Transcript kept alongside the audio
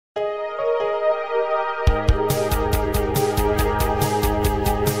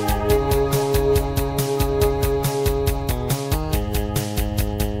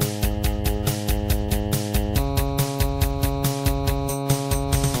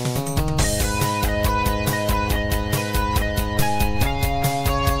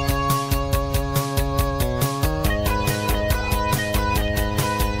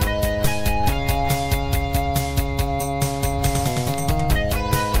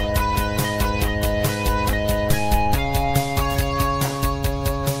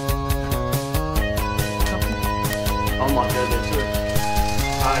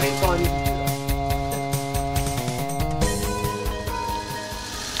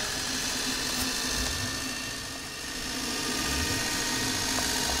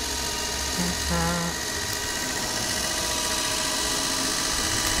But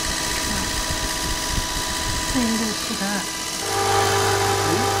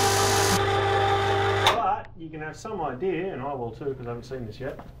you can have some idea, and I will too because I haven't seen this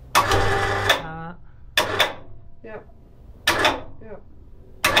yet. Yep. Yep.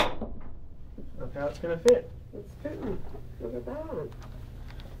 Of how it's going to fit. It's fitting. Look at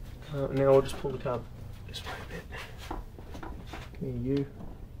that. Now I'll just pull the card this way a bit. Near you.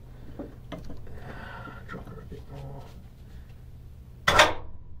 Drop her a bit more.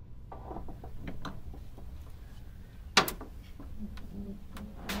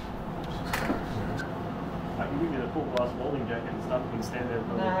 I can give you the full glass welding jacket and stuff. You can stand there and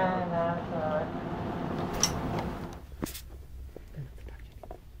No, it's alright.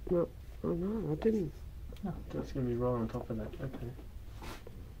 No, oh no, I didn't. No. That's going to be right on top of that. Okay.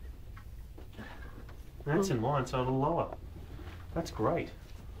 That's in line, so it'll lower. That's great.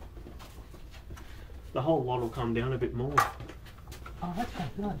 The whole lot will come down a bit more. Oh, that's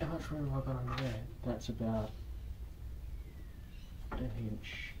quite good. How much room have I got under there? That's about an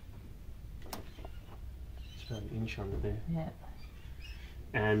inch. It's about an inch under there. Yeah.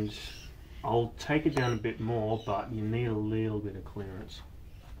 And I'll take it down a bit more, but you need a little bit of clearance.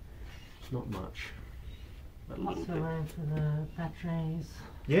 It's not much. Lots of room for the batteries.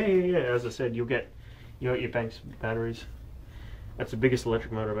 Yeah. As I said, you'll get your Banks batteries. That's the biggest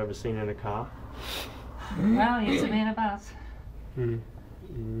electric motor I've ever seen in a car. Well, used to be in a bus. Pretty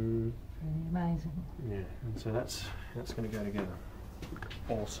amazing. Yeah, and so that's going to go together.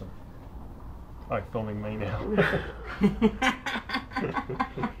 Awesome. Oh, filming me now.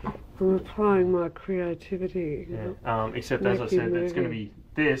 I'm applying my creativity. Yeah. Except as I said, it's going to be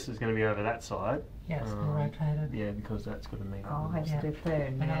this is going to be over that side. Yeah, it's going to rotate it. Yeah, because that's got to meet up. Oh, yeah. Step there,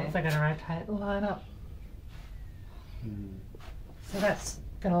 And also going to rotate the line up. So that's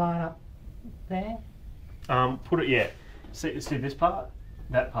going to line up there. Put it, yeah. See this part?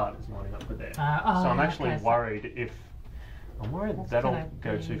 That part is lining up with there. So I'm actually worried if I'm worried that'll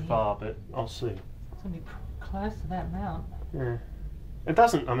go too far, but I'll see. It's going to be close to that mount. Yeah. It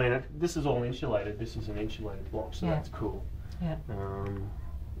doesn't. I mean, this is all insulated. This is an insulated block, so that's cool. Yeah.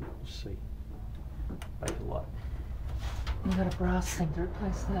 We'll see. Make a light. You've got a brass thing to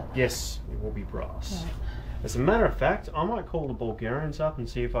replace that. Yes, it will be brass. Right. As a matter of fact, I might call the Bulgarians up and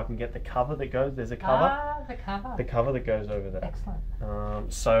see if I can get the cover that goes. There's a cover. Ah, the cover. The cover that goes over that.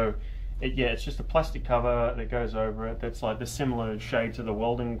 Excellent. So, it's just a plastic cover that goes over it. That's like the similar shade to the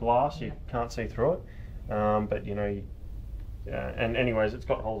welding glass. You can't see through it, but you know. And anyways, it's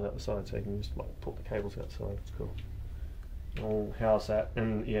got holes out the side, so you can just like pull the cables outside. It's cool. I'll house that,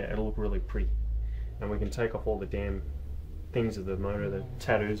 and yeah, it'll look really pretty. And we can take off all the damn things of the motor, the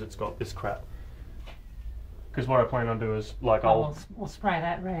tattoos. It's got this crap. Because what I plan on doing is like we'll spray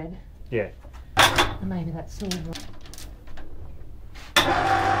that red. Yeah. And maybe that silver.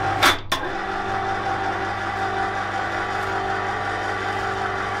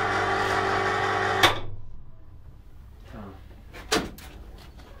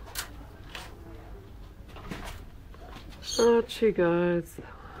 Archie, guys.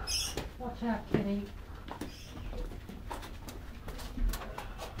 Watch out, Kitty.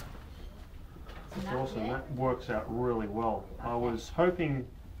 That's awesome. That works out really well. I was hoping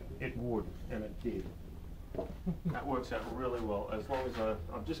it would, and it did. That works out really well. As long as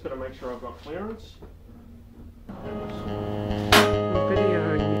I've just got to make sure I've got clearance.